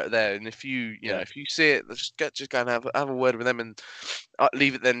 They're right there. And if you if you see it, just go and have a word with them and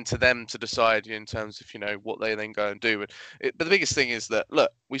leave it then to them to decide in terms of what they then go and do. But the biggest thing is that look,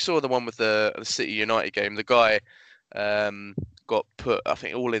 we saw the one with the City United game. The guy. Got put, I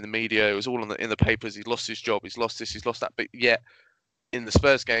think, all in the media. It was all in the papers. He's lost his job. He's lost this. He's lost that. But yet, in the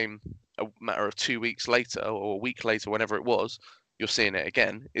Spurs game, a matter of 2 weeks later or a week later, whenever it was, you're seeing it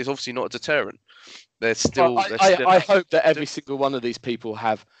again. It's obviously not a deterrent. They're still. I hope that every single one of these people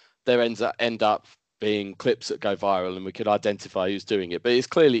have their end up being clips that go viral, and we could identify who's doing it. But it's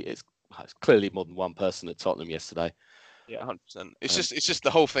clearly more than one person at Tottenham yesterday. Yeah, 100%. It's just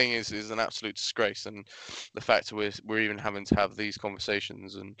the whole thing is an absolute disgrace, and the fact that we're even having to have these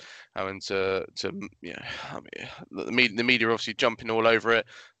conversations and having to I mean, the media are obviously jumping all over it.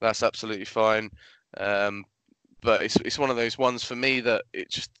 That's absolutely fine, but it's one of those ones for me that it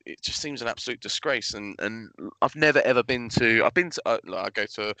just seems an absolute disgrace. And I've never ever been to. I go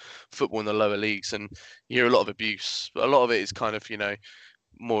to football in the lower leagues, and you hear a lot of abuse, but a lot of it is kind of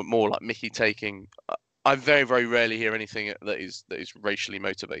more like Mickey taking. I very, very rarely hear anything that is racially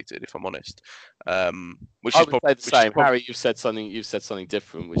motivated, if I'm honest. Which I is would say the same. Harry, you've said something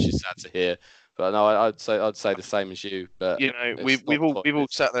different, which is sad to hear. But no, I'd say the same as you. But we've all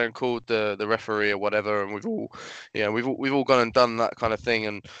sat there and called the referee or whatever, and we've all gone and done that kind of thing,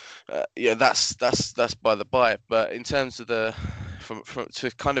 and that's by the by. But in terms of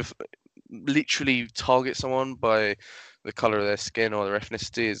to kind of literally target someone by the color of their skin or their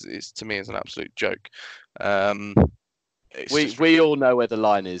ethnicity is to me is an absolute joke. We all know where the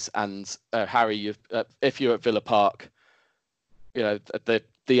line is, and Harry, if you're at Villa Park,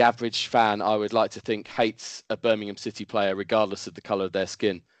 the average fan, I would like to think, hates a Birmingham City player regardless of the color of their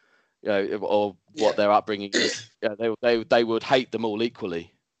skin, or what their upbringing is. They would hate them all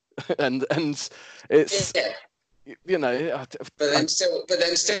equally, and it's. But then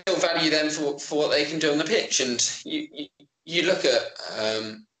still value them for what they can do on the pitch. And you look at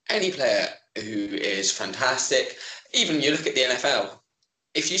any player who is fantastic. Even you look at the NFL.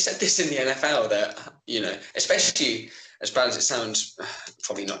 If you said this in the NFL, that especially as bad as it sounds,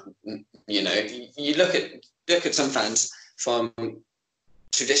 probably not. You look at some fans from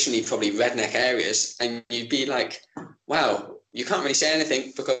traditionally probably redneck areas, and you'd be like, wow. You can't really say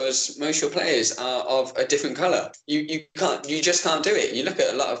anything because most of your players are of a different colour. You just can't do it. You look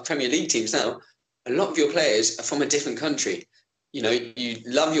at a lot of Premier League teams now, a lot of your players are from a different country. You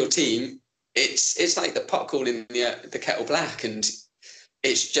love your team. It's like the pot calling the kettle black, and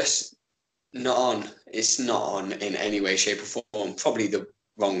it's just not on. It's not on in any way, shape or form. Probably the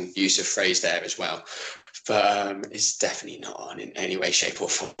wrong use of phrase there as well. But it's definitely not on in any way, shape or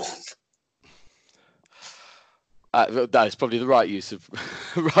form. That is probably the right use of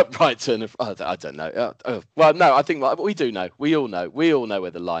right turn of. I don't know. Well, no, I think we do know. We all know. We all know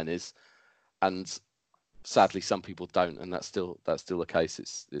where the line is, and sadly, some people don't, and that's still the case.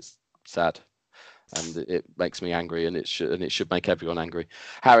 It's sad, and it makes me angry, and it should make everyone angry.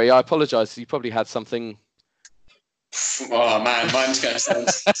 Harry, I apologise. You probably had something. Oh man, mine's going to sound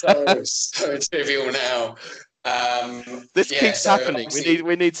so trivial now. This keeps happening.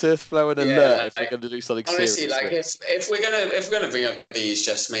 We need to throw an alert if we're going to do something honestly, serious. If we're gonna bring up these,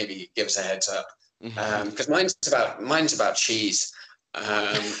 just maybe give us a heads up. Because mine's about cheese,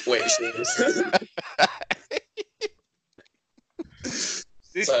 which is.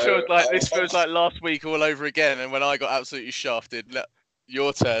 This feels like last week all over again, and when I got absolutely shafted.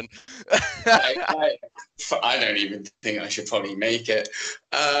 Your turn. I don't even think I should probably make it.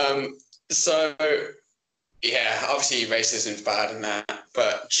 Yeah, obviously racism's bad and that,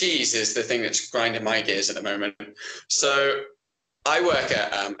 but cheese is the thing that's grinding my gears at the moment. So I work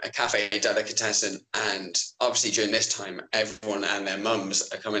at a cafe delicatessen, and obviously during this time, everyone and their mums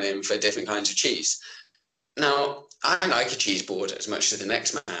are coming in for different kinds of cheese. Now, I like a cheese board as much as the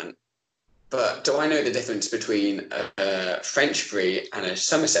next man, but do I know the difference between a French brie and a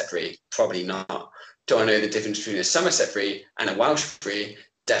Somerset brie? Probably not. Do I know the difference between a Somerset brie and a Welsh brie?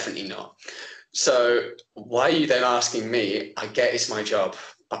 Definitely not. So why are you then asking me? I get it's my job,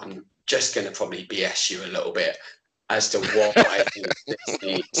 but I'm just going to probably BS you a little bit as to what I think this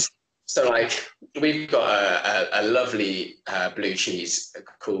needs. So, like, we've got a lovely blue cheese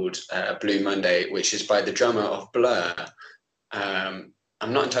called Blue Monday, which is by the drummer of Blur. I'm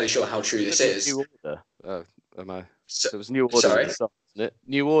not entirely sure how true this is. New Order. Am I? So, It was New Order. sorry? Was the song, wasn't it?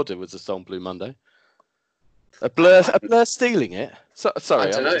 New Order was the song Blue Monday. A Blur stealing it? Sorry,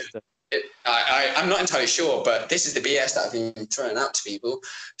 I don't know. just, I'm not entirely sure, but this is the BS that I've been throwing out to people.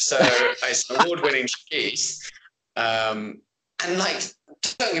 So it's an award-winning cheese. And, like,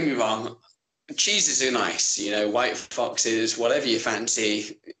 don't get me wrong, cheeses are nice, you know, White Foxes, whatever you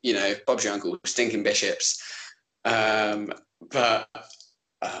fancy, you know, Bob's your uncle, Stinking Bishops. But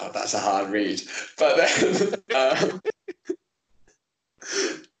that's a hard read. But then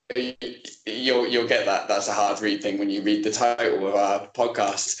you'll get that. That's a hard read thing when you read the title of our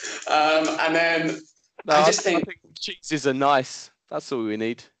podcast. And then I think cheeses are nice. That's all we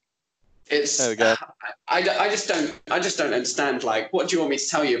need. There we go. I just don't understand. Like, what do you want me to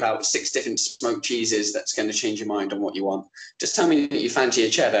tell you about 6 different smoked cheeses that's going to change your mind on what you want? Just tell me that you fancy a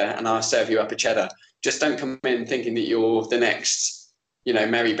cheddar, and I'll serve you up a cheddar. Just don't come in thinking that you're the next, you know,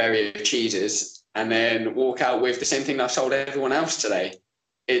 Mary Berry of cheeses, and then walk out with the same thing I've sold everyone else today.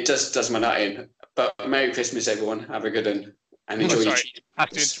 It just does my nut in. But Merry Christmas, everyone. Have a good one, and enjoy your cheese. I have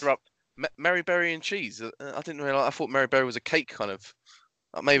to interrupt. Mary Berry and cheese. I didn't realise. I thought Mary Berry was a cake, kind of.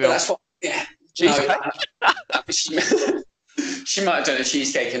 Maybe that's what. Yeah. She might have done a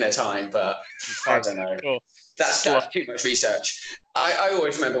cheesecake in her time, but I don't know. Sure. That's too much research. I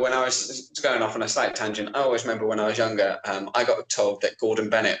always remember when I was going off on a slight tangent. I always remember when I was younger, I got told that Gordon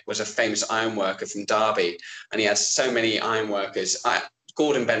Bennett was a famous ironworker from Derby, and he had so many ironworkers.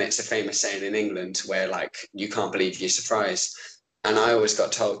 Gordon Bennett's a famous saying in England where, like, you can't believe your surprise. And I always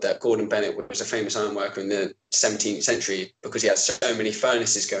got told that Gordon Bennett was a famous ironworker in the 17th century because he had so many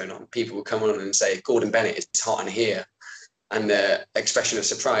furnaces going on. People would come on and say, Gordon Bennett, it's hot in here. And the expression of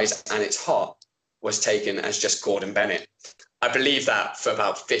surprise, and it's hot, was taken as just Gordon Bennett. I believe that for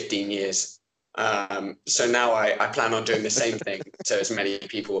about 15 years. So now I plan on doing the same thing to as many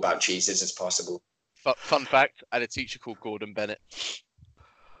people about cheeses as possible. Fun fact, I had a teacher called Gordon Bennett.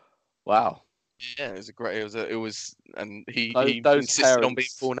 Wow. Yeah, it was a great. It was, and he insisted on being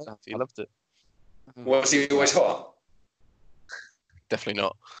born out. I loved it. Was he always hot? Definitely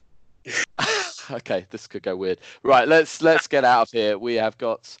not. Okay, this could go weird. Right, let's get out of here. We have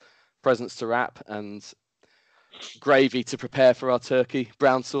got presents to wrap and gravy to prepare for our turkey.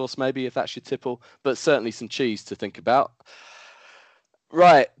 Brown sauce, maybe, if that's your tipple, but certainly some cheese to think about.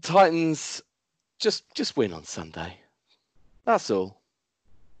 Right, Titans, just win on Sunday. That's all.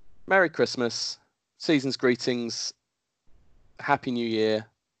 Merry Christmas, season's greetings, Happy New Year,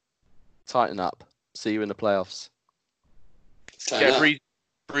 tighten up. See you in the playoffs. Yeah,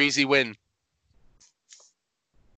 breezy win.